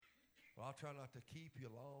Well, I'll try not to keep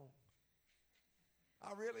you long.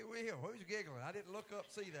 I really will. Who's giggling? I didn't look up,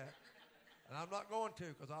 see that. And I'm not going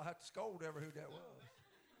to because I'll have to scold who that was.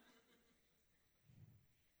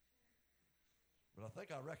 But I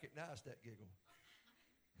think I recognized that giggle.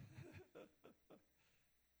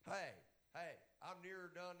 Hey, I'm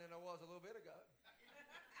nearer done than I was a little bit ago.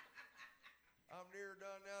 I'm nearer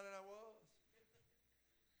done now than I was.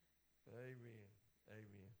 Amen.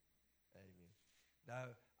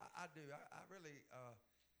 No, I do. I really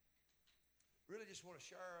just want to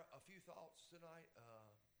share a few thoughts tonight.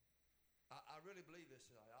 I really believe this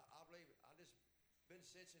tonight. I believe it. I just been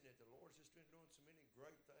sensing that the Lord's just been doing so many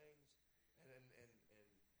great things, and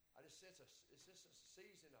I just sense it's just a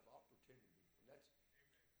season of opportunity. And that's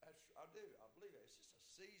I do. I believe it. It's just a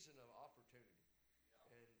season of opportunity.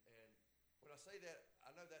 And when I say that,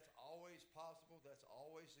 I know that's always possible. That's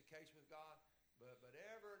always the case with God. But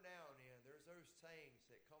ever now and then, there's those things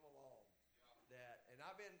that come along that, and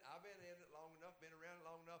I've been in it long enough, been around it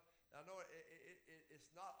long enough. I know it's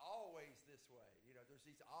not always this way. You know, there's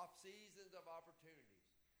these off seasons of opportunities.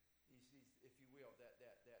 These, if you will, that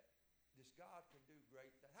this God can do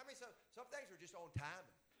great things. How many some things are just on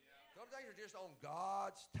timing. Some things are just on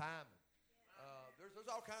God's timing. There's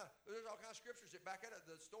all kind of scriptures that back up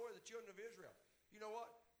the story of the children of Israel. You know what?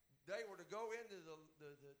 They were to go into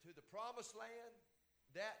the promised land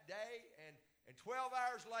that day, and 12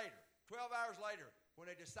 hours later, when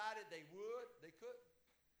they decided they couldn't.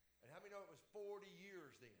 And how many know it was 40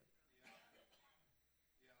 years then? Yeah.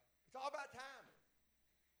 It's all about timing.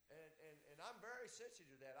 And I'm very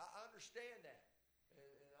sensitive to that. I understand that.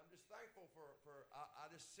 And I'm just thankful for I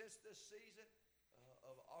just sense this season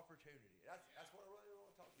of opportunity. That's what I really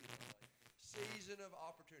want to talk to you about tonight. Season of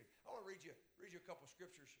opportunity. I want to read you a couple of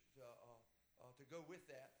scriptures to go with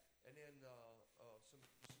that, and then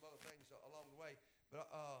some other things along the way.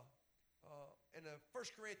 But in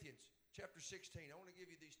 1 Corinthians chapter 16, I want to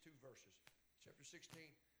give you these two verses. Chapter 16,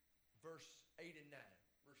 verse 8 and 9.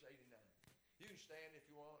 Verse 8 and 9. You can stand if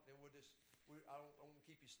you want. Then I don't want to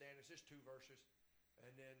keep you standing. It's just two verses,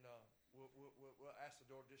 and then we'll ask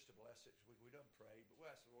the Lord just to bless it. We don't pray, but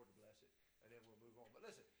we'll ask the Lord to bless it, and then we'll move on. But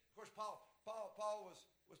listen, of course, Paul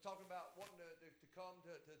was talking about wanting to come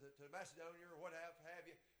to Macedonia or what have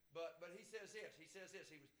you. But he says this.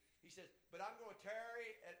 He says, but I'm going to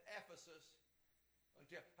tarry at Ephesus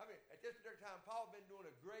until. At this particular time, Paul had been doing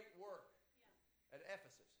a great work at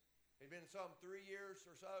Ephesus. He'd been some 3 years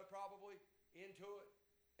or so probably into it,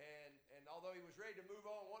 and although he was ready to move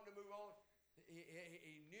on, wanting to move on,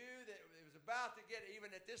 he knew that it was about to get,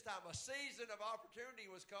 even at this time, a season of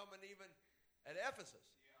opportunity was coming even at Ephesus.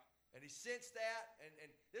 Yeah. And he sensed that,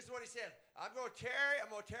 and this is what he said. I'm going to tarry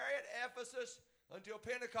at Ephesus until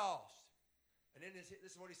Pentecost. And then this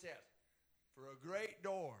is what he says. For a great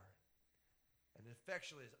door and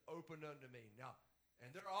effectually is opened unto me. Now,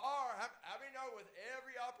 and there are, how many know with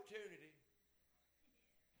every opportunity,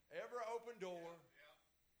 every open door,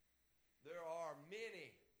 there are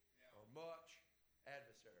many or much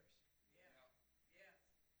adversaries.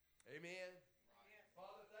 Amen.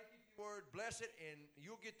 Father, thank you for your word. Bless it, and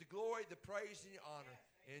you'll get the glory, the praise, and the honor.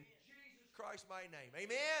 In Jesus Christ's mighty name.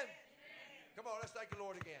 Amen. Come on, let's thank the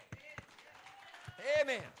Lord again.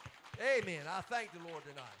 Amen. I thank the Lord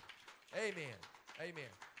tonight. Amen.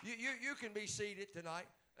 You can be seated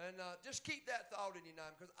tonight, and just keep that thought in your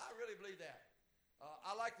mind, because I really believe that.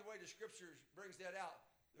 I like the way the Scriptures brings that out.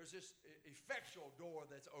 There's this effectual door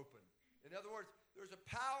that's open. In other words, there's a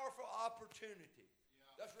powerful opportunity.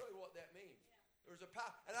 That's really what that means. There's a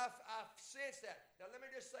power, and I've sensed that. Now, let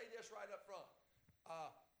me just say this right up front.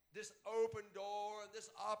 This open door and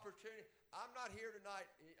this opportunity. I'm not here tonight,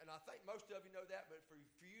 and I think most of you know that, but for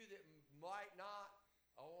you that might not,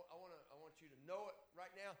 I want you to know it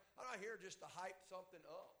right now. I'm not here just to hype something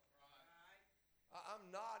up. Right. I'm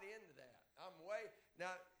not into that.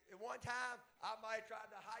 Now, at one time, I might have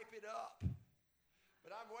tried to hype it up,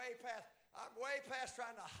 but I'm way past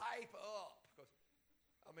trying to hype up, because,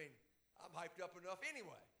 I'm hyped up enough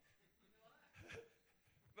anyway.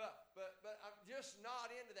 But I'm just not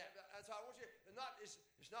into that. And so I want you.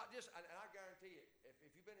 It's not just. And I guarantee you, if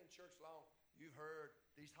you've been in church long, you've heard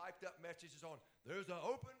these hyped up messages on. There's an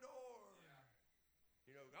open door. Yeah.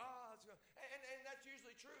 You know, God's going. And that's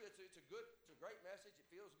usually true. It's a great message. It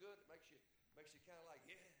feels good. It makes you kind of like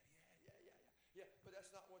yeah. But that's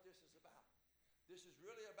not what this is about. This is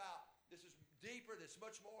really about. This is deeper. This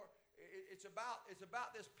much more. It's about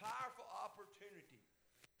this powerful opportunity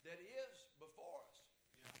that is before us.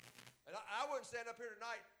 And I wouldn't stand up here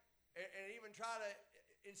tonight and even try to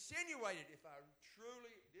insinuate it if I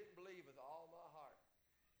truly didn't believe with all my heart.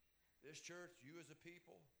 This church, you as a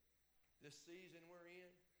people, this season we're in.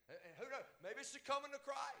 And who knows? Maybe it's the coming of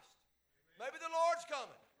Christ. Maybe the Lord's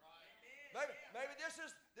coming. Maybe this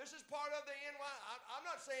is part of the end. I'm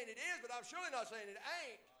not saying it is, but I'm surely not saying it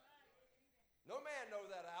ain't. No man knows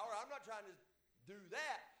that hour. I'm not trying to do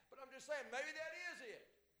that, but I'm just saying maybe that is it.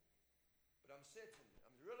 But I'm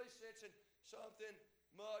really sensing something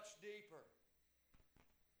much deeper.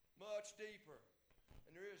 Much deeper.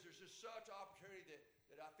 And there's just such opportunity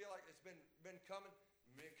that I feel like it's been coming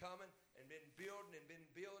and been building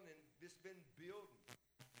and just been building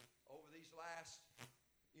over these last,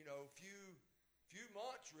 few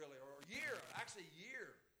months really, or year,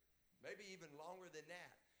 maybe even longer than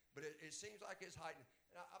that. But it seems like it's heightened.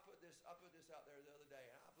 And I put this out there the other day,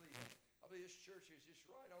 and I believe this church is just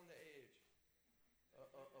right on the edge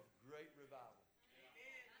of great revival.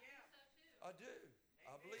 Amen. Yeah. I do.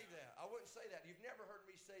 I believe that. I wouldn't say that. You've never heard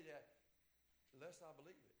me say that unless I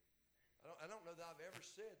believe it. I don't know that I've ever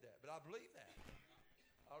said that, but I believe that.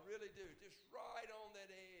 I really do. Just right on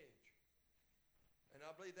that edge. And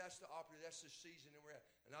I believe that's the opportunity. That's the season that we're at.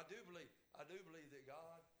 And I do believe that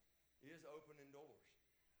God is opening doors.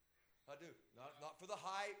 I do. Not for the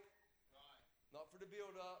hype, not for the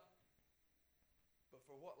build-up, but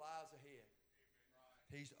for what lies ahead.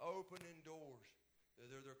 He's opening doors.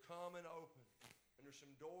 They're coming open. And there's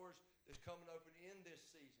some doors that's coming open in this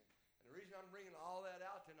season. And the reason I'm bringing all that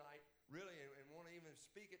out tonight, really, and want to even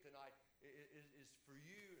speak it tonight, is for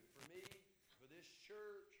you and for me, for this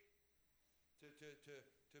church,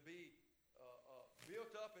 to be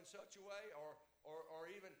built up in such a way, or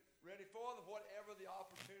even ready for whatever the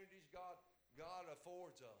opportunities God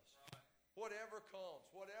affords us. Right. Whatever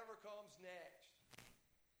comes next,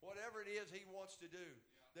 whatever it is He wants to do,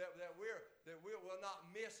 that we will not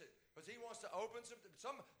miss it, because He wants to open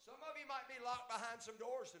some of you might be locked behind some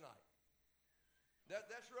doors tonight.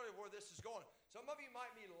 That's really where this is going. Some of you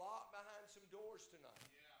might be locked behind some doors tonight.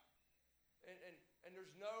 Yeah. And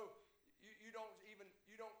there's no, you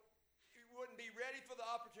wouldn't be ready for the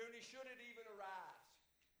opportunity should it even arise.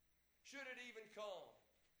 Should it even come.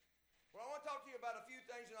 Well, I want to talk to you about a few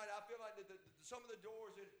things tonight. I feel like some of the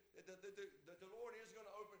doors that the Lord is going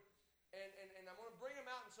to open. And I'm going to bring them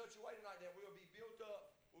out in such a way tonight that we'll be built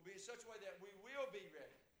up. We'll be in such a way that we will be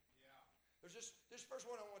ready. Yeah. There's this first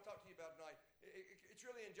one I want to talk to you about tonight. It's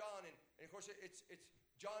really in John, and of course it's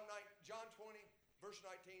John 20, verse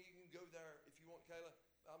 19. You can go there if you want, Kayla.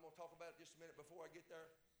 I'm going to talk about it just a minute before I get there.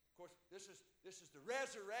 Of course, this is the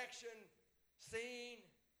resurrection scene.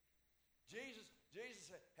 Jesus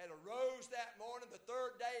had arose that morning, the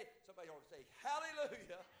third day. Somebody ought to say,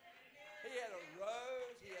 hallelujah. He had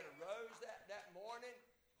arose that morning.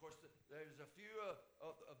 Of course, there's a few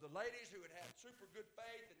of the ladies who had super good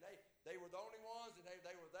faith, and they were the only ones, and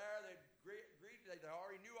they were there. They greeted. They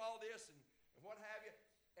already knew all this and what have you.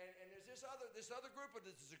 And there's this other group of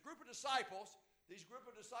disciples. These group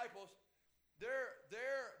of disciples, they're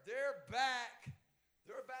back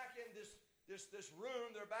in this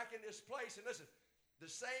room. They're back in this place. And listen, the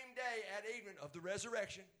same day at evening of the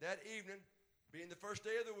resurrection, that evening being the first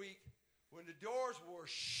day of the week, when the doors were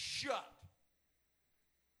shut,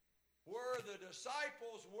 where the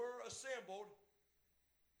disciples were assembled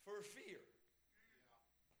for fear.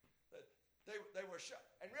 They were shut.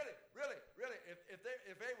 And really, if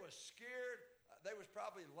they were scared, there was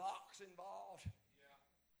probably locks involved. Yeah.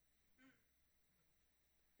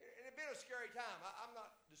 And it'd been a scary time. I'm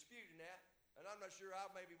not disputing that. And I'm not sure I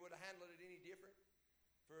maybe would have handled it any different.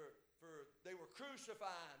 For they were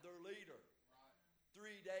crucifying their leader 3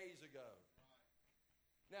 days ago.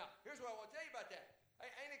 Now, here's what I want to tell you about that.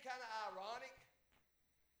 Ain't it kind of ironic?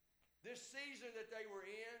 This season that they were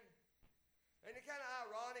in, ain't it kind of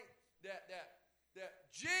ironic that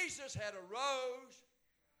Jesus had arose,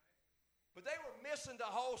 but they were missing the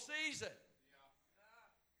whole season.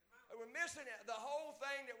 They were missing the whole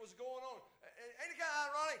thing that was going on. Ain't it kind of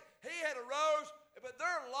ironic? He had arose, but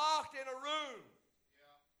they're locked in a room.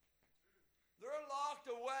 They're locked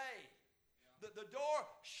away. The door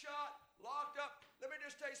shut, locked up. Let me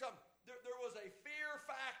just tell you something. There was a fear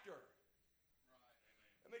factor.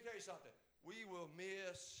 Let me tell you something. We will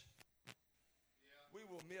miss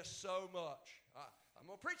so much. I'm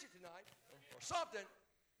going to preach it tonight or something.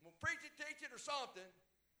 I'm going to preach it, teach it, or something.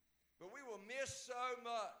 But we will miss so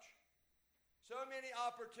much. So many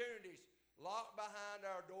opportunities locked behind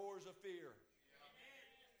our doors of fear.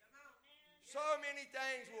 So many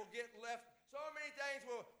things will get left. So many things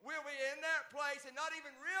will be in that place and not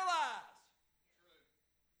even realize.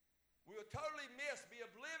 We'll totally miss, be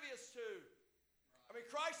oblivious to. I mean,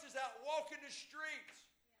 Christ is out walking the streets,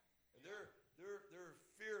 and they're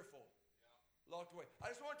fearful, locked away.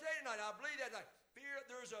 I just want to tell you tonight, I believe that tonight. Fear.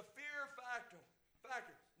 There's a fear factor.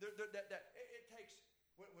 It takes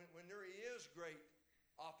when there is great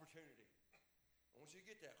opportunity. I want you to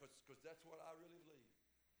get that because that's what I really believe.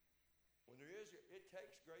 When there is, it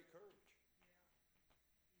takes great courage.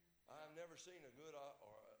 I've never seen a good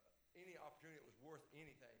or any opportunity that was worth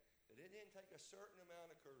anything that it didn't take a certain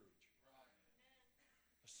amount of courage,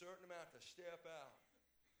 a certain amount to step out,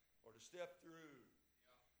 or to step through,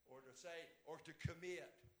 or to say, or to commit,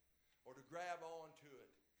 or to grab onto it,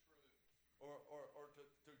 or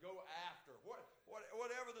to go after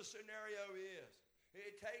whatever the scenario is.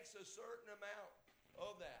 It takes a certain amount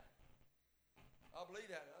of that. I believe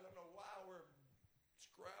that. I don't know why we're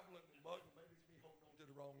scrabbling and bugging. Maybe it's me holding on to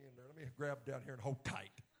the wrong end there. Let me grab down here and hold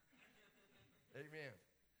tight. Amen.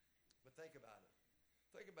 But think about it.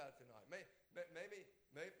 Think about it tonight. Maybe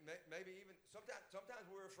even sometimes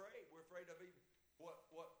we're afraid. We're afraid of even what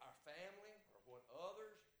our family or what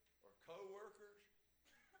others or coworkers,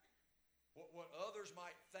 what others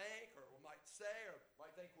might think or might say or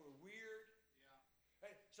might think we're weird.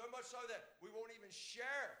 And so much so that we won't even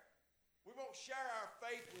share. We won't share our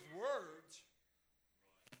faith with words.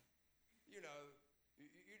 You know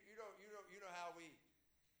how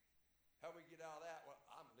we get out of that. Well,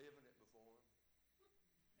 I'm living it before him.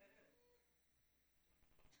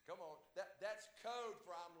 Come on, that's code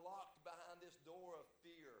for I'm locked behind this door of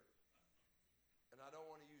fear, and I don't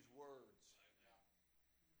want to use words.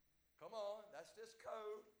 Come on, that's just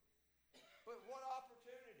code. But what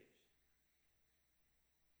opportunities?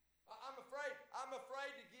 I'm afraid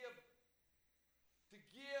to give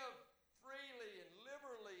freely and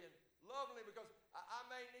liberally and lovingly because I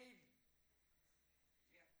may need.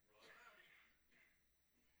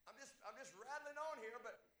 I'm just rattling on here,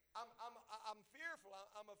 but I'm fearful.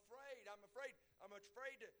 I'm afraid. I'm afraid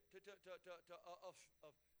of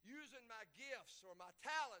using my gifts or my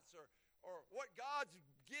talents or what God's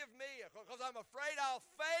give me because I'm afraid I'll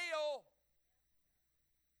fail.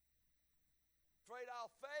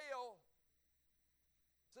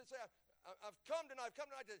 So I've come tonight to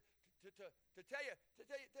tell you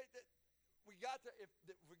that we got to if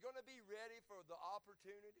we're going to be ready for the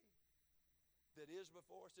opportunity that is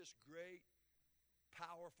before us, this great,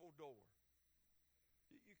 powerful door.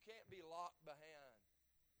 You can't be locked behind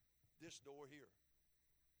this door here.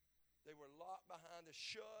 They were locked behind the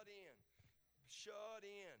shut in,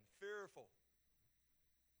 fearful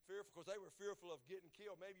because they were fearful of getting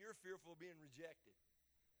killed. Maybe you're fearful of being rejected.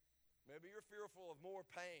 Maybe you're fearful of more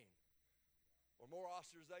pain or more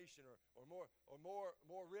ostracization or more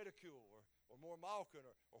ridicule or more mocking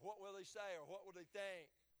or what will they say or what will they think.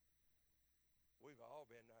 We've all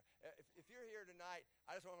been there. If you're here tonight,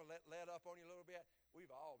 I just want to let up on you a little bit.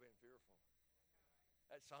 We've all been fearful.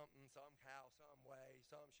 At something, somehow, some way,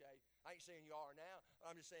 some shape. I ain't saying you are now.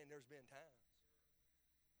 I'm just saying there's been times.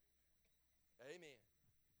 Amen.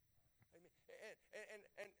 Amen.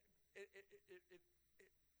 And it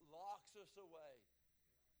locks us away.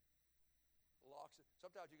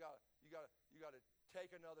 Sometimes you gotta take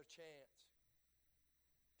another chance.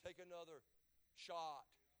 Take another shot.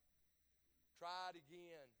 Try it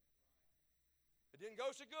again. It didn't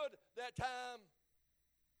go so good that time.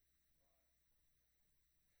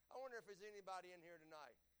 I wonder if there's anybody in here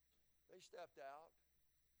tonight. They stepped out.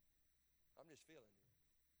 I'm just feeling it.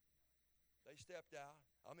 They stepped out.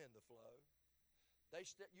 I'm in the flow. You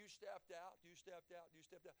stepped out.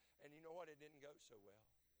 And you know what? It didn't go so well.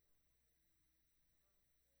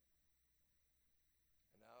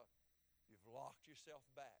 And now you've locked yourself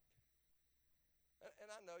back.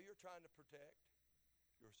 And I know you're trying to protect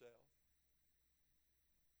yourself.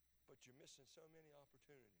 But you're missing so many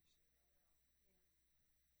opportunities.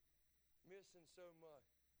 Missing so much.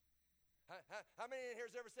 How many in here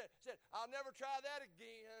has ever said, I'll never try that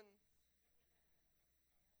again?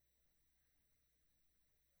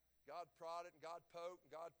 God prodded and God poked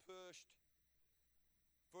and God pushed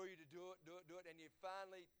for you to do it, and you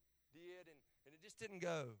finally did, and it just didn't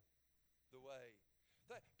go the way.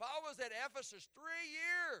 Paul was at Ephesus 3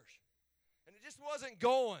 years, and it just wasn't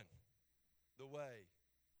going the way.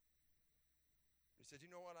 He said, you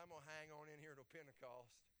know what, I'm going to hang on in here till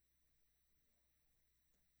Pentecost.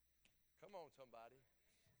 Come on, somebody.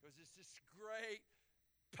 Because it's this great,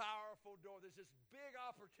 powerful door. There's this big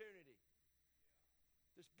opportunity.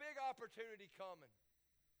 This big opportunity coming.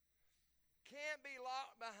 Can't be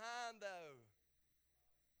locked behind, though.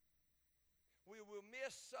 We will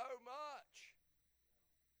miss so much.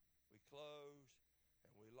 We close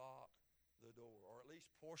and we lock the door, or at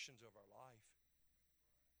least portions of our life.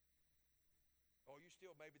 Oh, you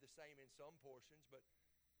still may be the same in some portions, but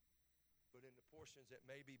in the portions that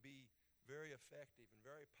maybe be very effective and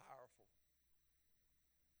very powerful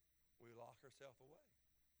herself away.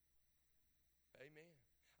 Amen.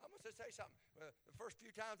 I'm going to say something. The first few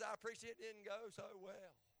times I preached, it didn't go so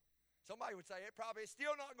well. Somebody would say, it's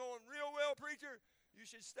still not going real well, preacher. You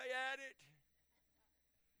should stay at it.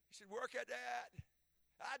 You should work at that.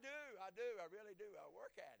 I do. I really do. I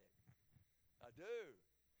work at it. I do.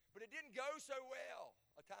 But it didn't go so well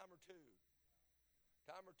a time or two.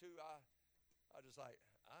 I just like,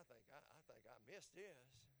 I think I missed this.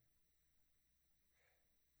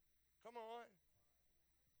 Come on.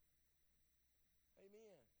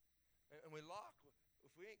 Amen. And we lock,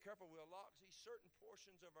 if we ain't careful, we'll lock these certain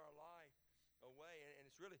portions of our life away. And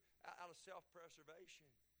it's really out of self-preservation.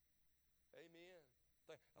 Amen.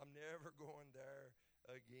 I'm never going there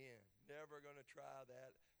again. Never going to try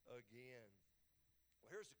that again.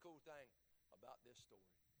 Well, here's the cool thing about this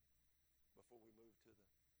story before we move to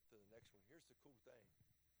the next one. Here's the cool thing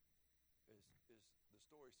is the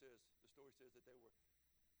story says that they were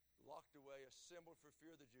locked away, assembled for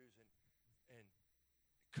fear of the Jews, and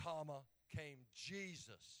came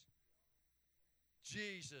Jesus.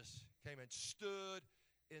 Jesus came and stood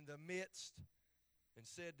in the midst and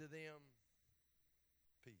said to them,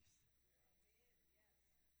 peace.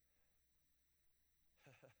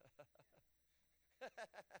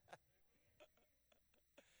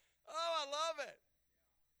 Oh, I love it.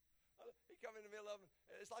 He come in the middle of them.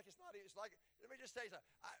 It's like, let me just tell you something.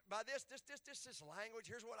 By this language,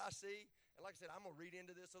 here's what I see. And like I said, I'm going to read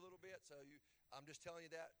into this a little bit. I'm just telling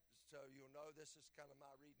you that so you'll know this is kind of my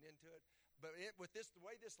reading into it. But with the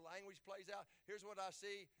way this language plays out, here's what I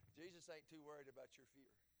see. Jesus ain't too worried about your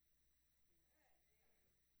fear.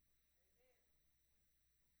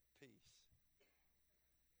 Peace.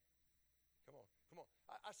 Come on.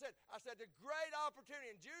 I said the great opportunity,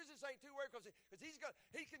 and Jesus ain't too worried because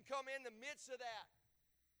he can come in the midst of that.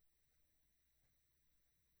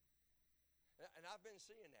 And I've been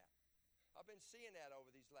seeing that. I've been seeing that over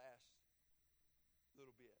these last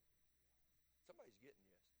little bit. Somebody's getting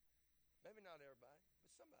this. Maybe not everybody, but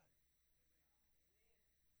somebody.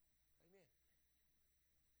 Amen.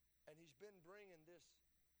 And he's been bringing this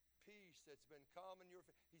peace that's been calming your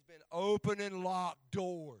faith. He's been opening locked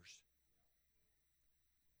doors.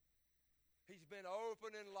 He's been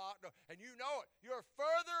opening locked doors. And you know it. You're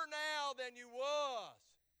further now than you was.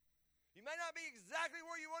 You may not be exactly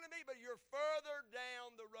where you want to be, but you're further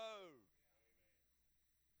down the road.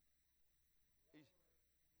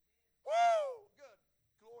 Woo! Good.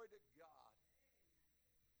 Glory to God.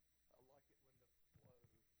 I like it when the flow.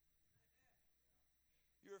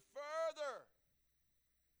 You're further.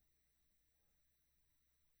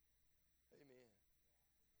 Amen.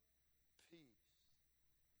 Peace.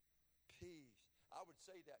 Peace. I would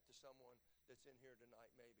say that to someone that's in here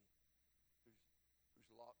tonight maybe who's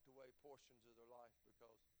locked away portions of their life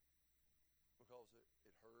because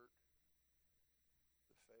it hurt,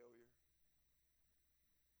 the failure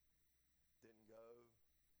didn't go.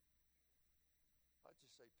 I'd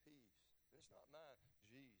just say peace. And it's not mine.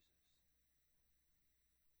 Jesus.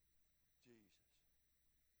 There's this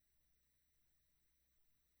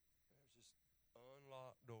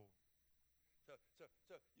unlocked door. So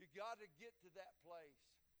you got to get to that place.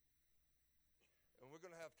 And we're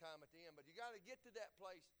going to have time at the end, but you got to get to that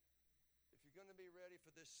place if you're going to be ready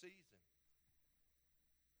for this season.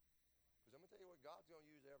 Because I'm going to tell you what, God's going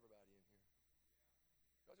to use everybody in here.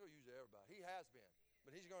 God's going to use everybody. He has been,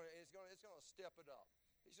 but it's going to step it up.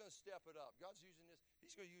 He's going to step it up. God's using this.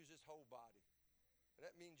 He's going to use this whole body. And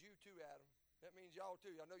that means you too, Adam. That means y'all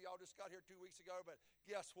too. I know y'all just got here 2 weeks ago, but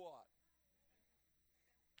guess what?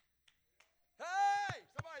 Hey,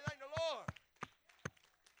 somebody thank the Lord.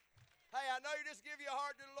 Hey, I know you just give your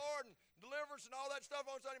heart to the Lord and deliverance and all that stuff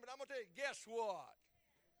on Sunday, but I'm going to tell you, guess what?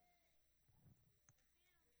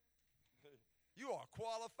 You are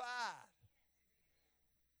qualified.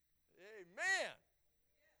 Amen.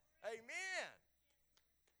 Amen.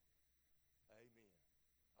 Amen.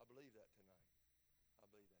 I believe that tonight.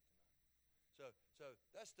 So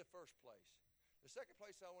that's the first place. The second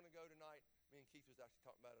place I want to go tonight, me and Keith was actually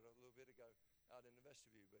talking about it a little bit ago out in the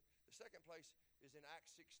vestibule, but the second place is in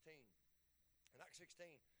Acts 16. In Acts 16,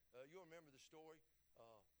 you'll remember the story.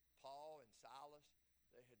 Paul and Silas,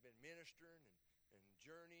 they had been ministering and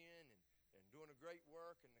journeying and doing a great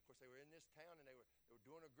work. And, of course, they were in this town, and they were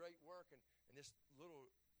doing a great work. And this little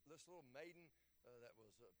maiden that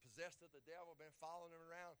was possessed of the devil, been following him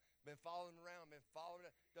around,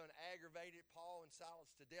 done aggravated Paul and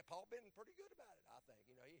Silas to death. Paul been pretty good about it, I think.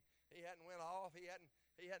 You know, he hadn't went off. He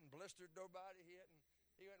hadn't blistered nobody.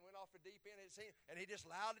 He went off the deep end, and he just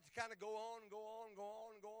allowed it to kind of go on and go on and go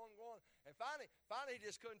on and go on and go on. And finally, he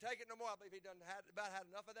just couldn't take it no more. I believe he about had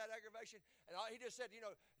enough of that aggravation. And he just said,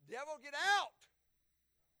 devil, get out.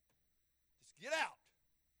 Just get out.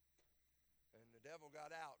 And the devil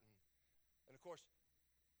got out. And of course,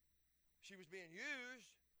 she was being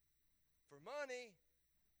used for money,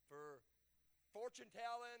 for fortune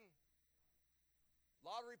telling,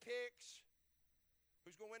 lottery picks,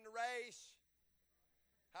 who's going to win the race,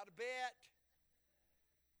 how to bet.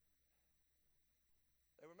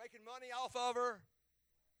 They were making money off of her.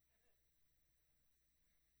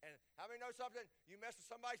 And how many know something? You mess with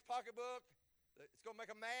somebody's pocketbook, it's going to make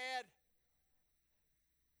them mad.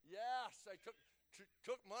 Yes, they took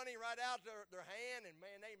money right out of their hand, and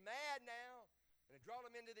man, they mad now. And they brought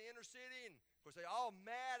them into the inner city, and of course they all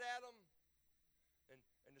mad at them.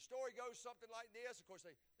 And the story goes something like this. Of course,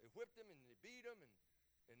 they whipped them and they beat them,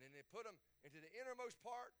 and then they put them into the innermost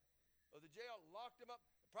part of the jail, locked them up,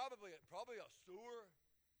 probably a sewer.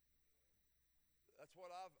 That's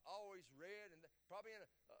what I've always read, and probably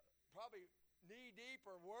probably knee deep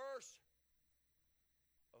or worse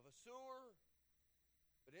of a sewer.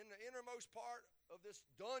 But in the innermost part of this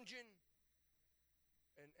dungeon,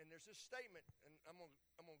 and there's this statement, and I'm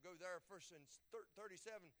gonna go there first in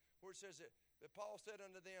 37, where it says that Paul said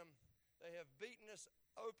unto them, they have beaten us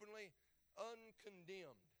openly,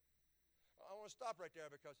 uncondemned. I want to stop right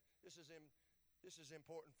there because this is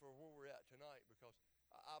important for where we're at tonight, because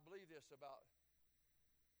I believe this about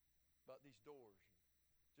these doors.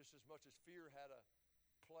 Just as much as fear had a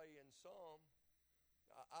play in some,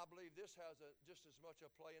 I believe this has just as much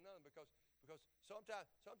a play in none, because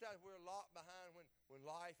sometimes we're locked behind when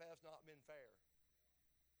life has not been fair.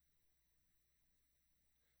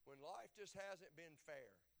 When life just hasn't been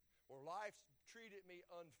fair, or life's treated me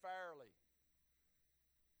unfairly.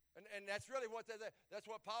 And that's really that's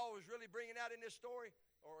what Paul was really bringing out in this story,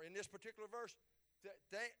 or in this particular verse.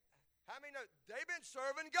 How many know they've been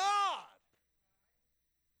serving God?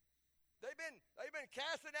 They've been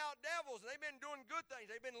casting out devils, and they've been doing good things.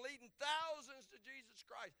 They've been leading thousands to Jesus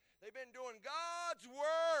Christ. They've been doing God's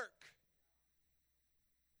work.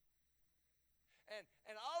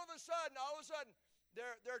 And all of a sudden,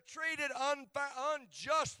 they're treated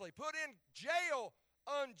unjustly, put in jail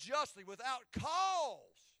unjustly, without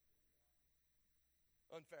cause.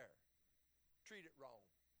 Unfair. Treated wrong.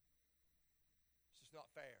 This is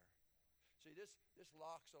not fair. See, this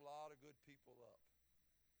locks a lot of good people up.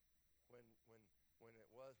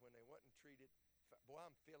 When they wasn't treated, boy,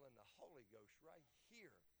 I'm feeling the Holy Ghost right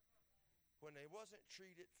here. When they wasn't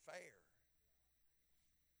treated fair.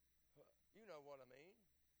 You know what I mean.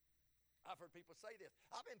 I've heard people say this.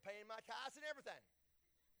 I've been paying my tithes and everything.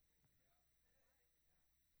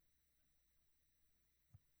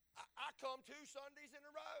 I come 2 Sundays in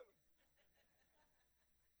a row.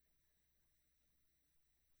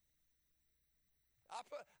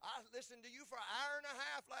 I listened to you for an hour and a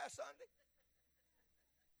half last Sunday.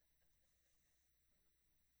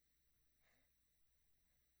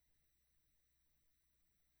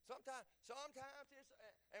 Sometimes it's,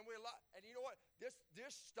 and you know what? This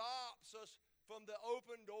stops us from the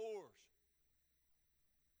open doors,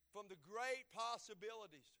 from the great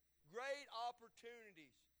possibilities, great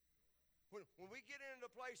opportunities. When we get into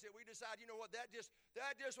a place that we decide, you know what, that just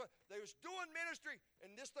they was doing ministry,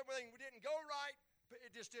 and this thing didn't go right.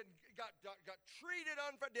 It just got treated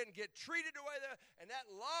unfair, didn't get treated the way that, and that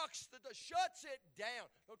shuts it down.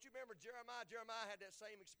 Don't you remember Jeremiah? Jeremiah had that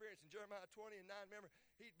same experience in Jeremiah 20:9. Remember,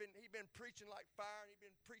 he'd been preaching like fire, and he'd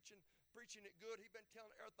been preaching it good. He'd been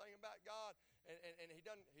telling everything about God, and he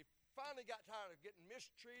finally got tired of getting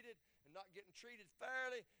mistreated and not getting treated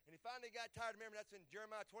fairly, and he finally got tired. Remember, that's in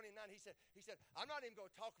Jeremiah 20:9. He said, I'm not even going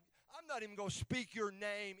to speak your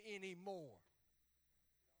name anymore.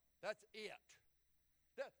 That's it.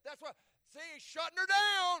 That's what. See, he's shutting her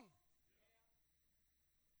down.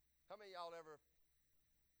 How many of y'all ever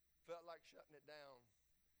felt like shutting it down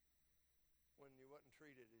when you wasn't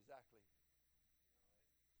treated exactly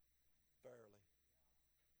fairly?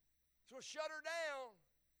 So shut her down.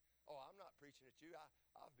 Oh, I'm not preaching at you.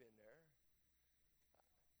 I've been there.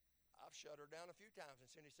 I've shut her down a few times,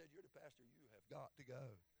 and Cindy said, "You're the pastor. You have got to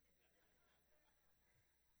go."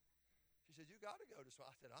 She said, "You got to go to so."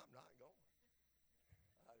 I said, "I'm not going."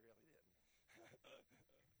 I really didn't.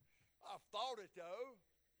 I've thought it, though.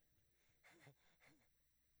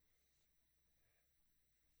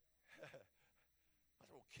 I said,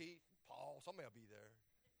 "Well, Keith, Paul, somebody will be there."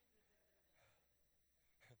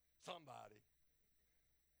 Somebody.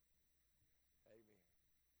 Amen.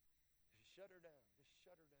 Just shut her down. Just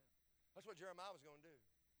shut her down. That's what Jeremiah was going to do.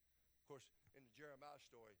 Of course, in the Jeremiah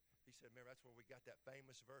story, he said, remember, that's where we got that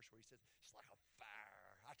famous verse where he says, it's like a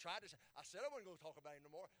fire. I said I wasn't going to talk about it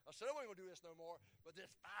no more. I said I wasn't going to do this no more. But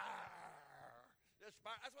this fire, that's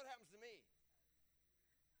what happens to me.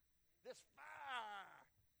 This fire.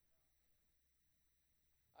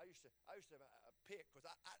 I used to pick, because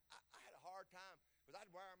I had a hard time, because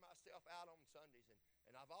I'd wear myself out on Sundays,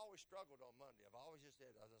 and I've always struggled on Monday. I've always just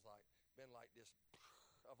said, I was just like, been like this.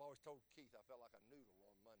 I've always told Keith I felt like a noodle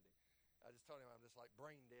on Monday. I just told him I'm just like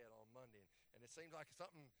brain dead on Monday. And it seems like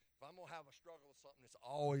something, if I'm going to have a struggle with something, it's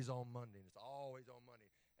always on Monday. And it's always on Monday.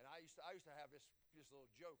 And I used to have this little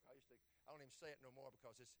joke. I don't even say it no more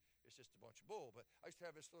because it's just a bunch of bull. But I used to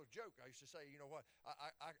have this little joke. I used to say, you know what,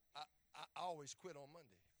 I always quit on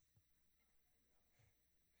Monday.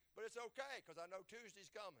 But it's okay because I know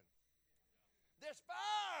Tuesday's coming. This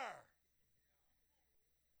fire.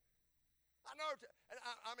 I know,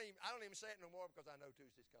 I mean, I don't even say it no more because I know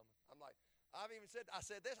Tuesday's coming. I'm like, I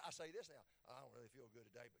say this now. I don't really feel good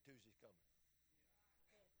today, but Tuesday's coming.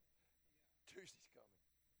 Tuesday's coming.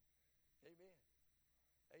 Amen.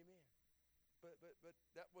 Amen. But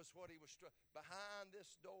that was what he was behind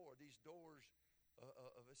this door. These doors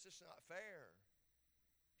of it's just not fair.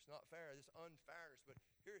 It's not fair. This unfairness. But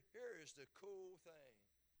here is the cool thing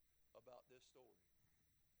about this story.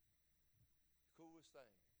 The coolest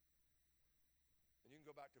thing. And you can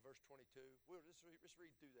go back to verse 22. Let's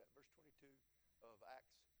read through that. Verse 22 of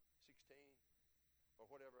Acts 16 or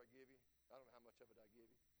whatever I give you. I don't know how much of it I give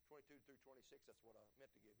you. 22 through 26, that's what I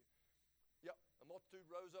meant to give you. Yep, a multitude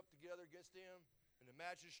rose up together against him, and the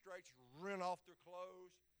magistrates rent off their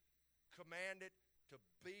clothes, commanded to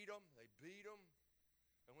beat them. They beat them.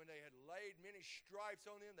 And when they had laid many stripes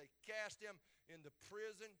on them, they cast them into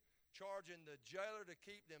prison, charging the jailer to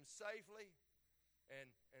keep them safely. And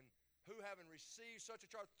who, having received such a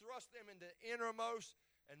charge, thrust them into the innermost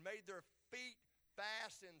and made their feet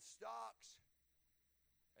fast in stocks.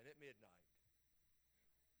 And at midnight.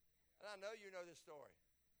 And I know you know this story.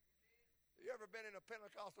 You ever been in a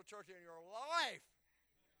Pentecostal church in your life?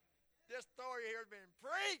 This story here has been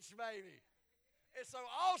preached, baby. It's so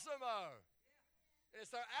awesome, though. It's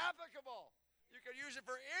so applicable. You can use it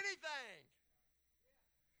for anything.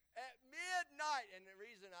 At midnight, and the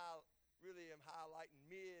reason I really am highlighting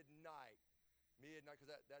midnight, because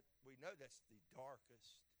that we know that's the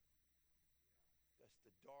darkest. That's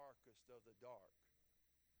the darkest of the dark.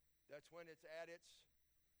 That's when it's at its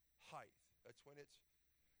height. That's when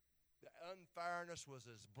the unfairness was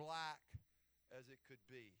as black as it could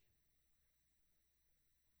be.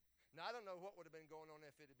 Now, I don't know what would have been going on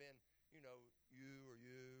if it had been, you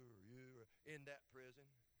in that prison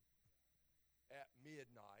at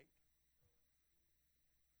midnight.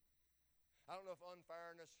 I don't know if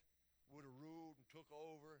unfairness would have ruled and took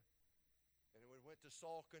over, and it would have went to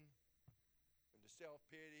sulking, and to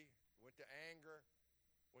self-pity, went to anger,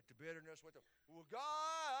 went to bitterness, went to, well,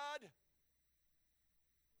 God,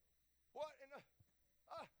 what in the,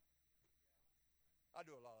 I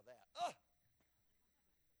do a lot of that.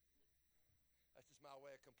 That's just my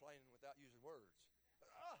way of complaining without using words.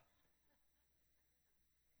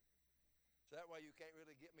 So that way you can't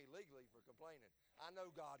really get me legally for complaining. I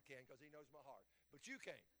know God can because he knows my heart. But you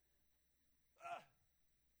can't.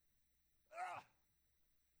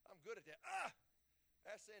 I'm good at that.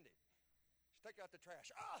 Ask Cindy. Just take out the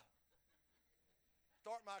trash.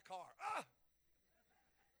 Start my car.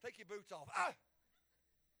 Take your boots off.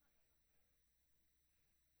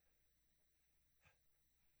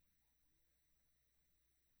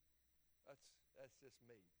 That's just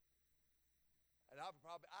me. And I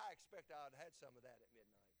expect I'd had some of that at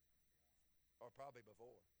midnight, or probably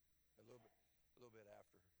before, a little bit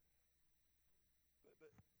after.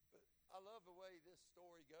 But I love the way this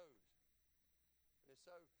story goes. And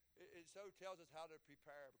it so tells us how to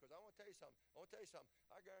prepare. Because I want to tell you something.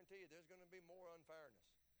 I guarantee you, there's going to be more unfairness.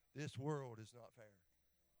 This world is not fair.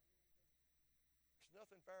 There's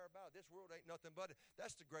nothing fair about it. This world ain't nothing but it.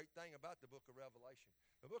 That's the great thing about the book of Revelation.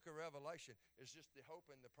 The book of Revelation is just the hope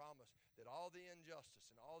and the promise that all the injustice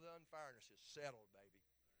and all the unfairness is settled, baby.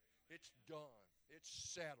 It's done. It's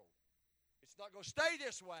settled. It's not going to stay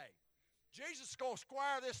this way. Jesus is going to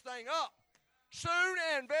square this thing up soon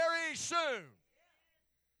and very soon.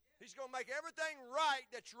 He's going to make everything right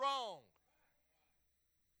that's wrong.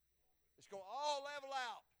 It's going to all level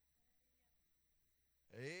out.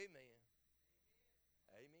 Amen.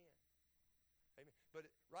 Amen. Amen. But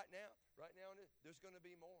right now, there's going to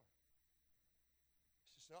be more.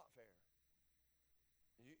 It's just not fair.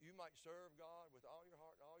 You might serve God with all your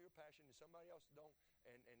heart and all your passion, and somebody else don't,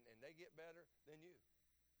 and they get better than you.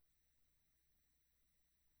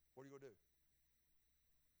 What are you going to do?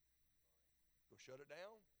 shut it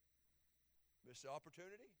down? Miss the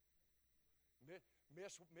opportunity?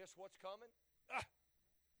 Miss what's coming? Ah!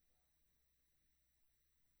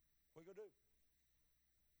 What are you going to do?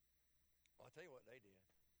 Well, I'll tell you what they did.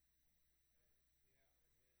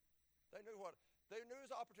 They knew there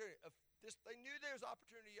was opportunity. They knew there was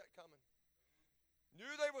opportunity yet coming.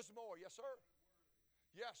 Knew there was more. Yes, sir.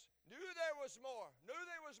 Yes. Knew there was more. Knew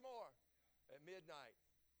there was more. At midnight,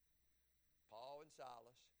 Paul and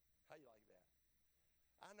Silas. How you like that?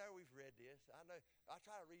 I know we've read this. I know. I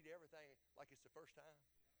try to read everything like it's the first time.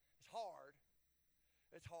 It's hard.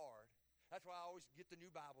 It's hard. That's why I always get the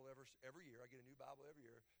new Bible every year. I get a new Bible every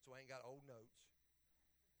year, so I ain't got old notes.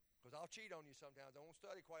 Because I'll cheat on you sometimes. I won't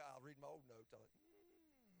study quite. I'll read my old notes.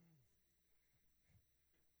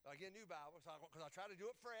 I get a new Bible because I try to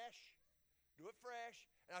do it fresh.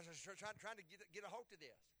 And I was just trying to get a hold of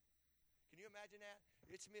this. Can you imagine that?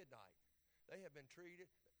 It's midnight. They have been treated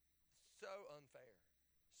so unfair,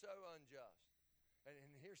 so unjust. And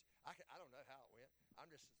here's, I don't know how it went. I'm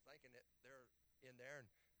just thinking that they're in there,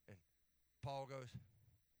 and Paul goes,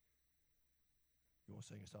 "You want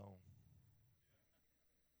to sing a song?"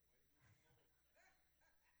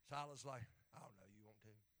 Silas like, "I don't know, you want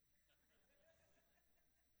to?"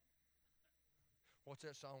 What's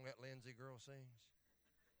that song that Lindsay girl sings?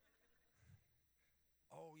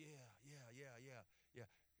 Oh, yeah.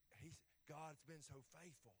 God's been so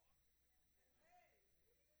faithful.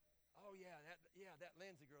 Oh, that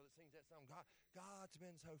Lindsay girl that sings that song. God's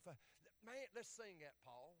been so faithful. Man, let's sing that,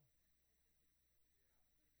 Paul.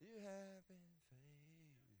 You have been faithful.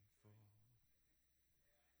 Yeah.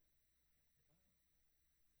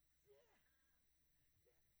 Can you see it?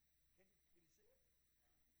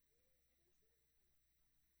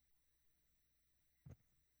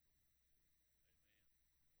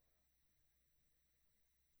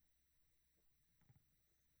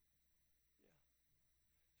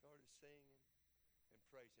 Started singing and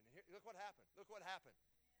praising. And here, look what happened. Good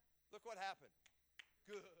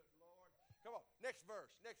Lord. Come on. Next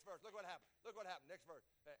verse. Look what happened. Next verse.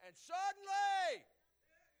 And suddenly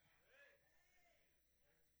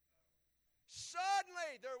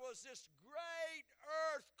there was this great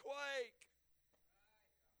earthquake.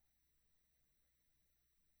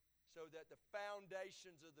 So that the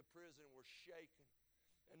foundations of the prison were shaken.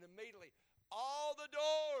 And immediately all the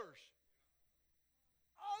doors.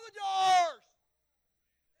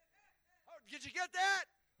 Did you get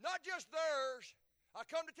that? Not just theirs. I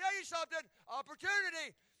come to tell you something.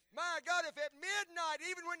 Opportunity. My God, if at midnight,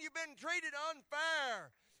 even when you've been treated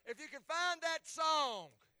unfair, if you can find that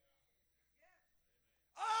song.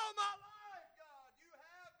 All my life, God, you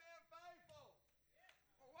have been faithful.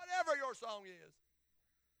 Or whatever your song is.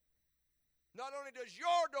 Not only does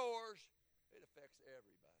your doors, it affects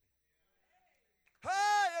everybody.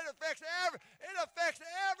 Hey, it affects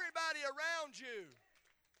everybody around you.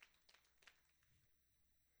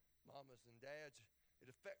 Mamas and dads, it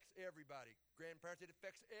affects everybody. Grandparents, it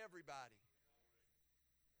affects everybody.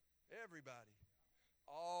 Everybody.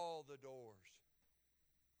 All the doors.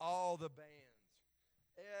 All the bands.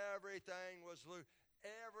 Everything was loose.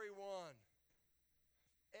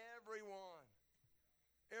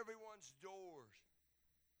 Everyone's doors.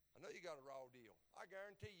 I know you got a raw deal. I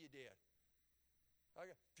guarantee you did.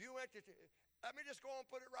 If you went to, let me just go and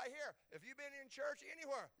put it right here. If you've been in church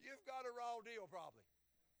anywhere, you've got a raw deal probably.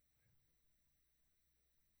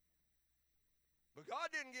 But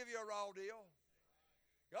God didn't give you a raw deal.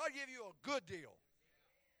 God gave you a good deal.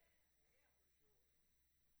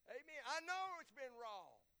 Amen. I know it's been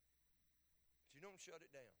raw. But you don't shut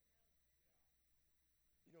it down.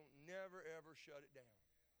 You don't never, ever shut it down.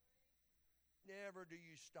 Never do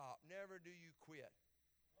you stop. Never do you quit.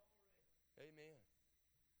 Amen.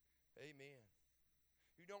 Amen.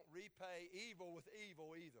 You don't repay evil with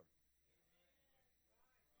evil either.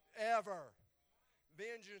 Ever.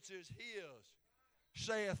 Vengeance is His,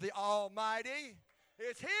 saith the Almighty.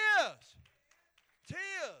 It's His. It's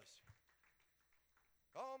His.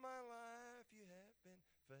 All my life you have been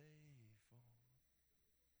faithful.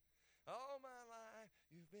 All my life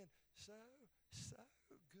you've been so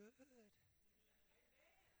good.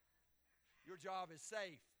 Your job is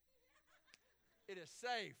safe. It is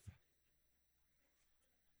safe.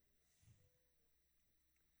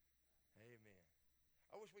 Amen.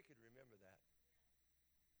 I wish we could remember that.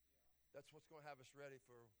 That's what's going to have us ready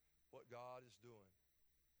for what God is doing.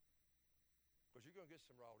 Because you're going to get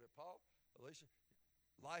some raw deal. Paul, Alicia,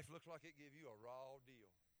 life looks like it gave you a raw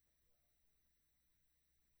deal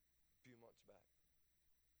a few months back.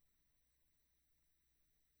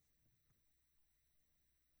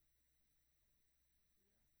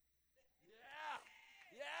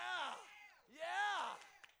 Yeah.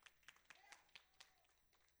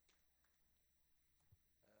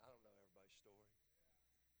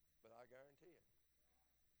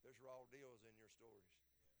 There's raw deals in your stories.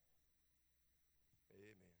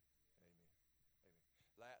 Amen. Amen.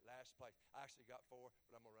 Amen. Last place. I actually got 4,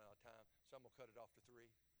 but I'm going to run out of time, so I'm going to cut it off to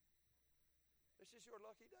 3. This is your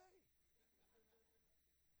lucky day.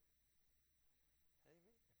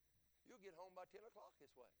 Amen. You'll get home by 10 o'clock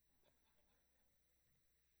this way.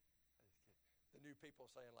 The new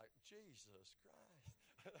people saying like, Jesus Christ.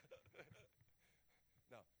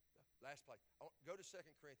 No, last place. Go to 2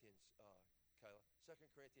 Corinthians, Kayla. 2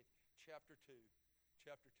 Corinthians chapter 2.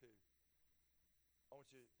 Chapter 2. I want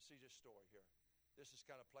you to see this story here. This is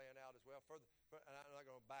kind of playing out as well. And I'm not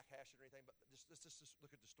going to backhash it or anything, but let's just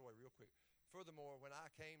look at the story real quick. Furthermore, when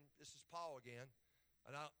I came, this is Paul again,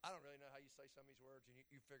 and I don't really know how you say some of these words, and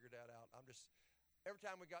you figured that out. Every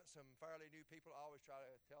time we got some fairly new people, I always try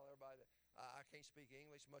to tell everybody that I can't speak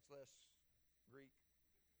English, much less Greek.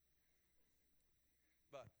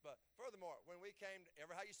 But furthermore, when we came,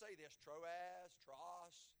 ever how you say this, Troas,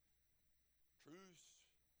 Tros, Truce,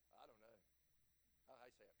 I don't know. How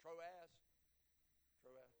you say it? Troas.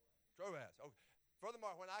 Okay.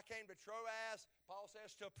 Furthermore, when I came to Troas, Paul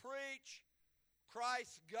says to preach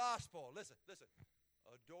Christ's gospel. Listen.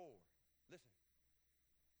 A door. Listen.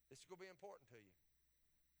 This is going to be important to you.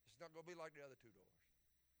 It's not going to be like the other 2 doors.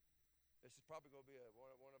 This is probably going to be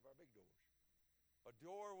one of our big doors. A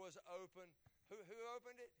door was open. Who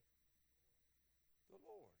opened it? The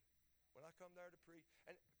Lord. When I come there to preach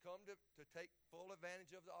and come to take full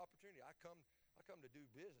advantage of the opportunity, I come to do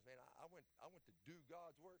business, man. I went to do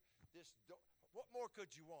God's work. What more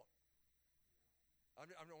could you want? I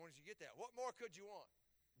want you to get that. What more could you want?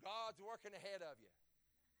 God's working ahead of you.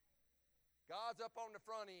 God's up on the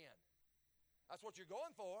front end. That's what you're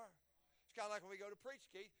going for. It's kind of like when we go to preach,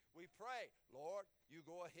 Keith. We pray, Lord, you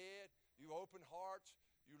go ahead. You open hearts.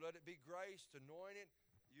 You let it be grace, anointed.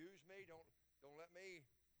 Use me. Don't let me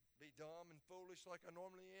be dumb and foolish like I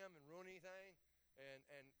normally am and ruin anything.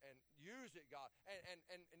 And use it, God.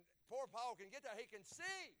 And poor Paul can get that. He can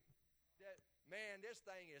see that, man, this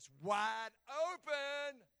thing is wide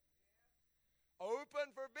open.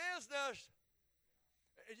 Open for business.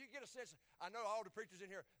 And you get a sense, I know all the preachers in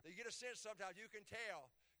here, you get a sense sometimes, you can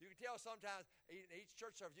tell. You can tell sometimes, in each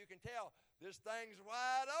church service, you can tell this thing's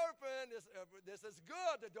wide open. This is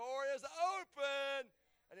good. The door is open.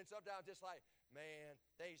 And then sometimes it's like, man,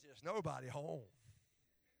 there's just nobody home.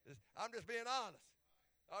 I'm just being honest.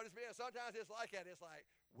 Sometimes it's like that. It's like,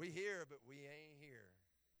 we here, but we ain't here.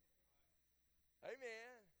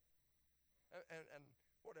 Amen. And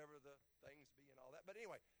whatever the things be and all that. But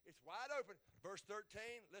anyway, it's wide open. Verse 13,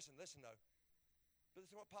 listen though. But this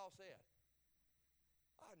is what Paul said.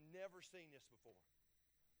 I've never seen this before.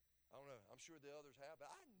 I don't know. I'm sure the others have, but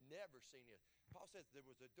I've never seen this. Paul says there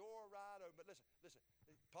was a door right open. But listen.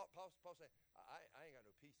 Paul said, I ain't got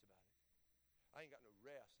no peace about it. I ain't got no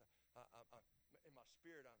rest. In my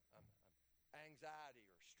spirit, I'm anxiety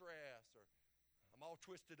or stress, or I'm all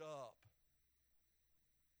twisted up.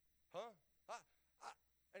 Huh?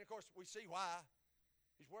 And of course, we see why.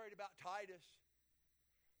 He's worried about Titus.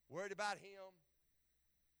 Worried about him.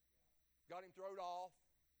 Got him thrown off.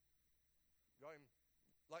 Got him,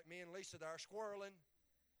 like me and Lisa there, squirreling.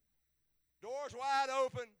 Doors wide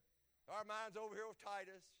open. Our mind's over here with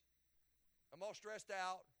Titus. I'm all stressed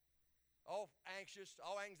out. All anxious,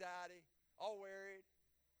 all anxiety, all worried.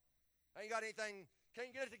 I ain't got anything,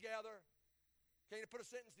 can't get it together. Can't put a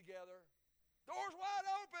sentence together. Door's wide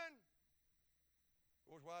open.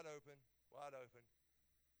 Door's wide open. But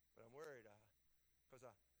I'm worried because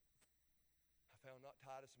I found not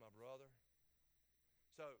Titus, my brother.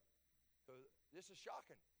 So this is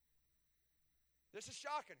shocking. This is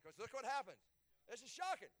shocking because look what happens. This is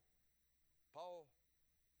shocking. Paul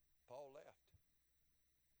left.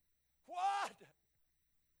 What?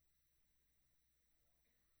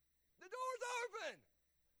 The door's open.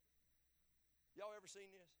 Y'all ever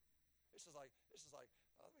seen this? This is like,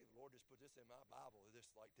 I believe the Lord just put this in my Bible,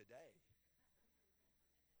 this like today.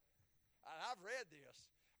 I've read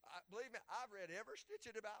this. Believe me, I've read every stitch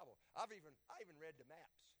of the Bible. I even read the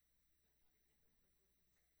maps.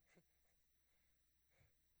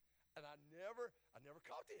 And I never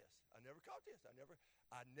caught this. I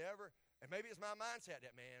never, and maybe it's my mindset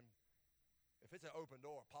that, man, if it's an open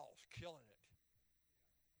door, Paul's killing it.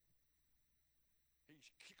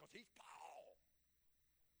 Because he's Paul.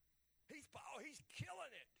 He's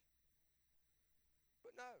killing it.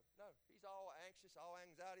 But no, he's all anxious, all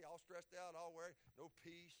anxiety, all stressed out, all worried, no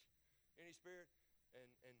peace in his spirit,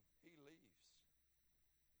 and he leaves.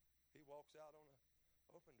 He walks out on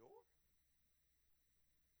an open door.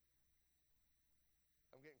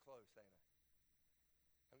 I'm getting close, ain't I?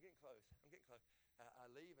 I'm getting close. I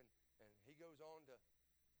leave, and he goes on to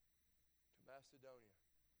Macedonia.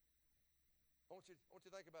 I want you to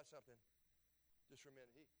think about something just for a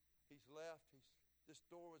minute. He's left. This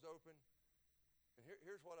door was open. And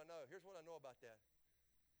here's what I know. Here's what I know about that.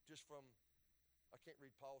 Just from, I can't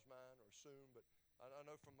read Paul's mind or assume, but I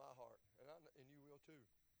know from my heart, and you will too.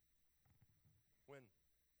 When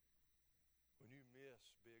you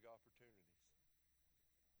miss big opportunities,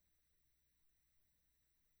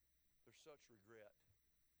 there's such regret.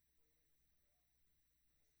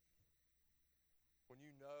 When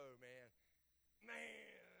you know, man,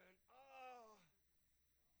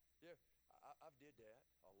 yeah, I've did that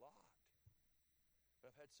a lot.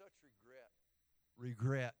 But I've had such regret.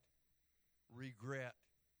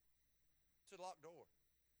 It's a locked door.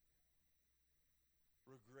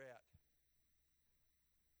 Regret.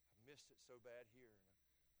 I missed it so bad here,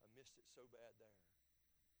 and I missed it so bad there.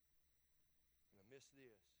 And I missed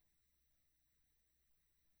this.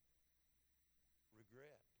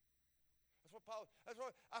 Regret. That's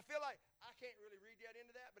what I feel like. I can't really read that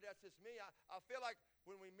into that, but that's just me. I feel like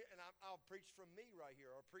when I'll preach from me right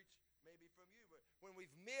here, or preach maybe from you, but when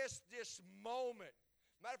we've missed this moment.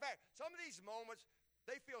 Matter of fact, some of these moments,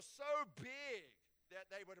 they feel so big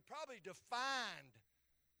that they would have probably defined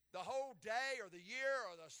the whole day or the year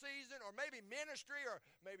or the season or maybe ministry or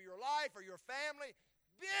maybe your life or your family.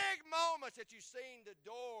 Big moments that you've seen the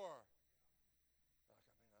door.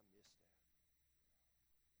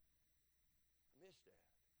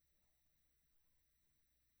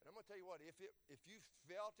 And I'm going to tell you what, if you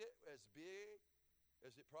felt it as big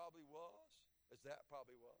as it probably was, as that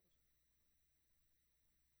probably was,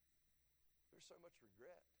 there's so much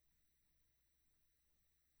regret.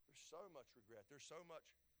 There's so much regret. There's so much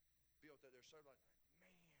built that there's so much,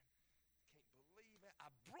 man, I can't believe it. I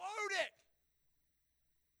blowed it.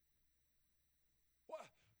 What?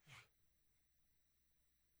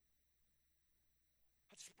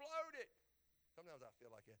 I just blowed it. Sometimes I feel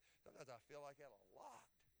like that. Sometimes I feel like that a lot.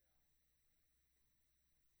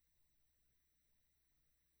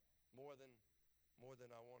 More than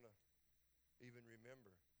I want to even remember.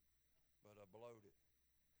 But I blowed it.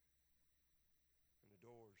 And the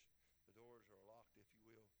doors are locked, if you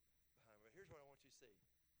will, behind me. But here's what I want you to see.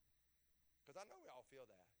 Because I know we all feel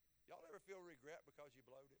that. Y'all ever feel regret because you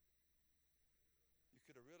blowed it? You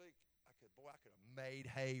could have really, I could have made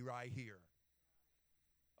hay right here.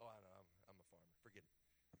 Oh, I know, I'm a farmer. Forget it.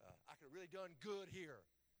 I could have really done good here.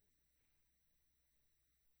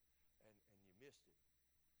 And you missed it.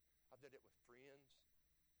 I've did it with friends.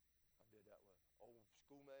 I've did that with old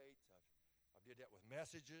schoolmates. I've did that with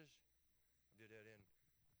messages. I did that in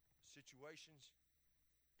situations,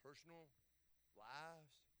 personal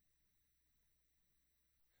lives.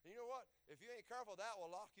 And you know what? If you ain't careful, that will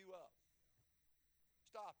lock you up.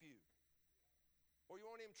 Stop you. Or you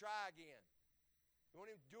won't even try again. You won't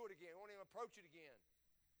even do it again. You won't even approach it again.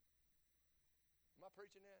 Am I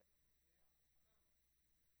preaching that?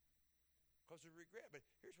 Because of regret. But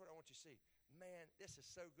here's what I want you to see. Man, this is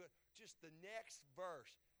so good. Just the next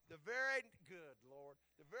verse. The very good, Lord.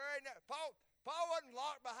 The very next. Paul wasn't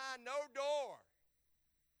locked behind no door.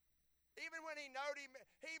 Even when he knowed he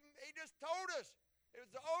just told us it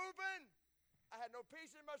was open. I had no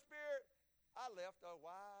peace in my spirit. I left a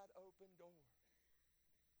wide open door.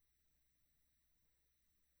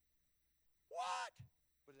 What?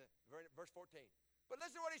 But verse 14. But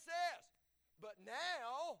listen to what he says. But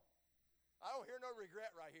now, I don't hear no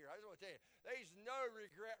regret right here. I just want to tell you, there's no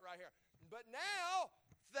regret right here. But now,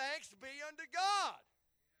 thanks be unto God.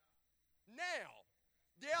 Now,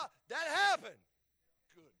 yeah, that happened.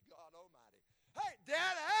 Good God Almighty. Hey,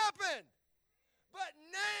 that happened. But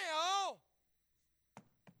now,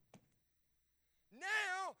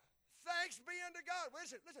 thanks be unto God.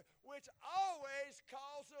 Listen, which always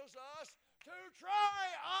causes us to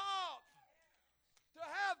triumph, to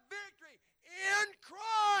have victory in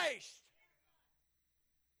Christ.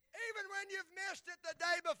 Even when you've missed it the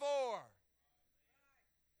day before.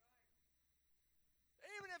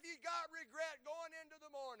 Even if you got regret going into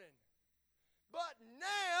the morning. But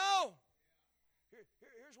now,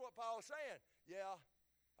 here's what Paul's saying. Yeah,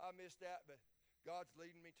 I missed that, but God's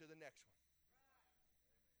leading me to the next one.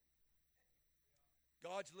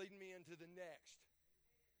 God's leading me into the next.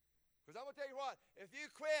 Because I'm going to tell you what, if you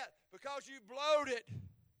quit because you blowed it,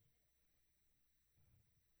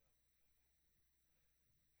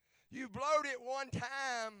 you blowed it one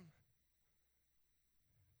time,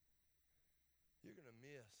 you're going to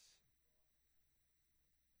miss.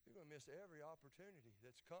 You're going to miss every opportunity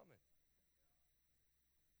that's coming.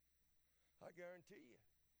 I guarantee you.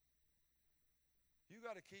 You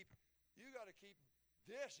got to keep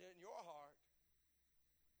this in your heart.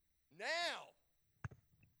 Now,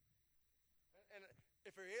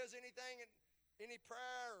 If there is anything, any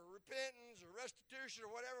prayer or repentance or restitution or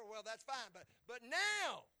whatever, well, that's fine. But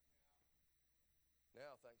now,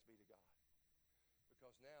 thanks be to God.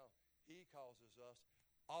 Because now he causes us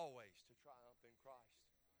always to triumph in Christ.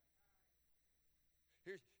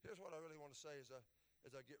 Here's what I really want to say as I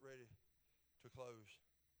get ready to close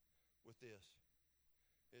with this.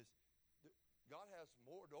 Is God has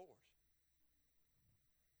more doors.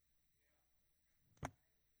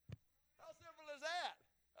 How simple is that?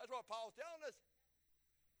 That's what Paul's telling us.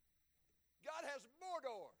 God has more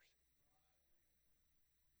doors.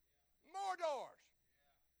 More doors.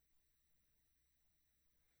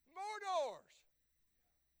 More doors.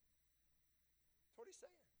 That's what he's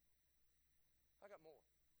saying. I got more.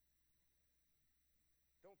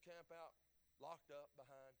 Don't camp out locked up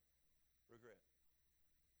behind regret.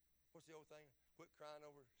 What's the old thing? Quit crying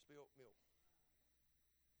over spilled milk.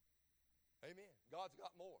 Amen. God's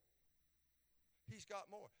got more. He's got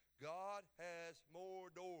more. God has more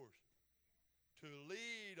doors to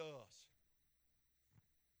lead us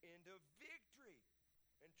into victory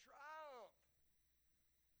and triumph.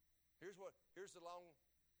 Here's the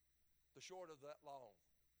short of that long.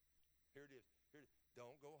 Here it is.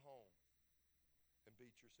 Don't go home and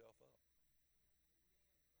beat yourself up.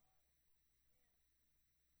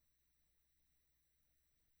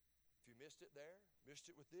 If you missed it there, missed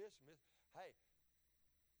it with this, hey,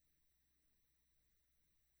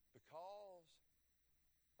 because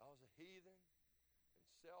I was a heathen and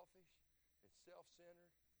selfish and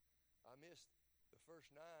self-centered, I missed the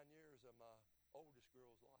first 9 years of my oldest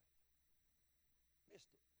girl's life.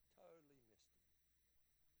 Missed it. Totally missed it.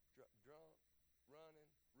 Drunk, running,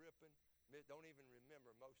 ripping. Don't even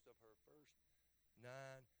remember most of her first 9.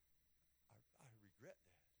 I regret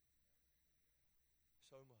that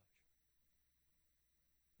so much.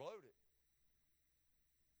 Bloated.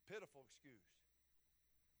 Pitiful excuse.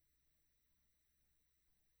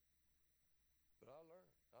 But I learned.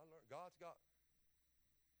 God's got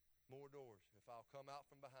more doors. If I'll come out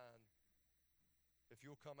from behind, if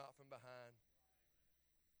you'll come out from behind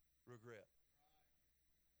regret,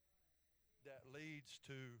 that leads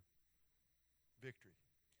to victory.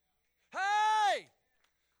 Hey!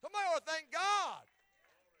 Somebody ought to thank God.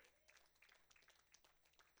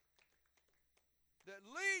 That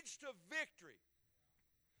leads to victory.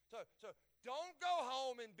 So don't go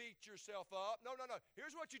home and beat yourself up. No.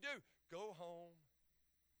 Here's what you do. Go home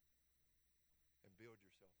and build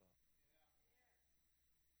yourself up.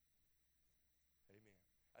 Amen.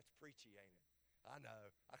 That's preachy, ain't it? I know.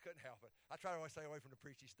 I couldn't help it. I try to always stay away from the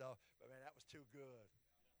preachy stuff, but man, that was too good.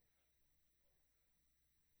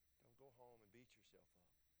 Don't go home and beat yourself up.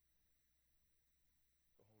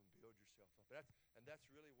 Go home and build yourself up. That's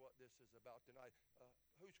really what this is about tonight.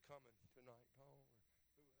 Who's coming tonight, Paul,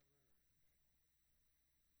 or whoever?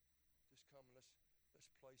 Just come. Let's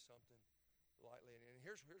play something lightly. And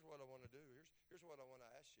here's what I want to do. Here's what I want to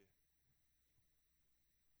ask you.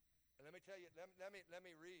 And let me tell you. Let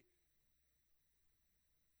me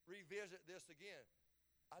revisit this again.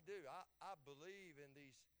 I do. I believe in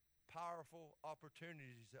these powerful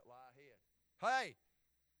opportunities that lie ahead. Hey,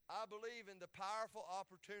 I believe in the powerful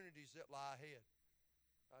opportunities that lie ahead.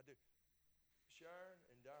 I do. Sharon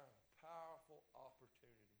and Darren, powerful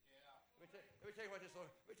opportunity. Yeah. Let me tell you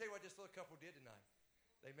what this little couple did tonight.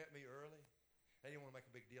 They met me early. They didn't want to make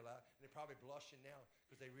a big deal out, and they're probably blushing now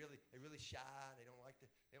because they're really shy. They don't like the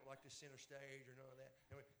center stage or none of that.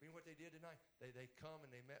 And you know what they did tonight? They come and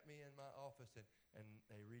they met me in my office and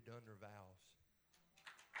they redone their vows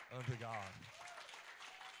unto God.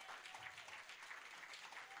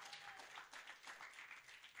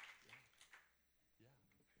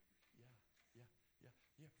 Yeah.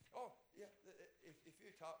 Oh, yeah. If you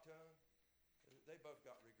talk to them, they both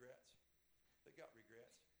got regrets. They got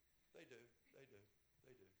regrets. They do.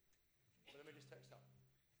 But let me just tell you something.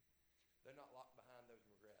 They're not locked behind those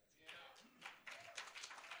regrets. Yeah.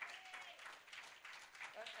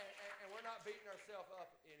 And we're not beating ourselves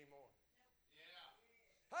up anymore.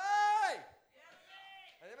 Yeah. Hey! Yes.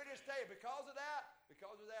 And let me just tell you, because of that,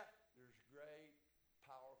 there's great,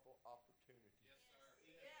 powerful opportunities. Yes, sir.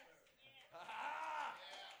 Yes.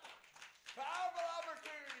 Powerful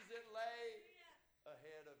opportunities that lay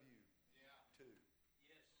ahead of you, too.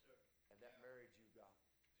 Yes, sir. And that marriage you got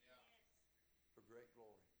for great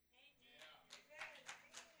glory.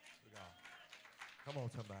 For God. Come on,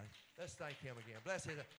 somebody. Let's thank him again. Bless his.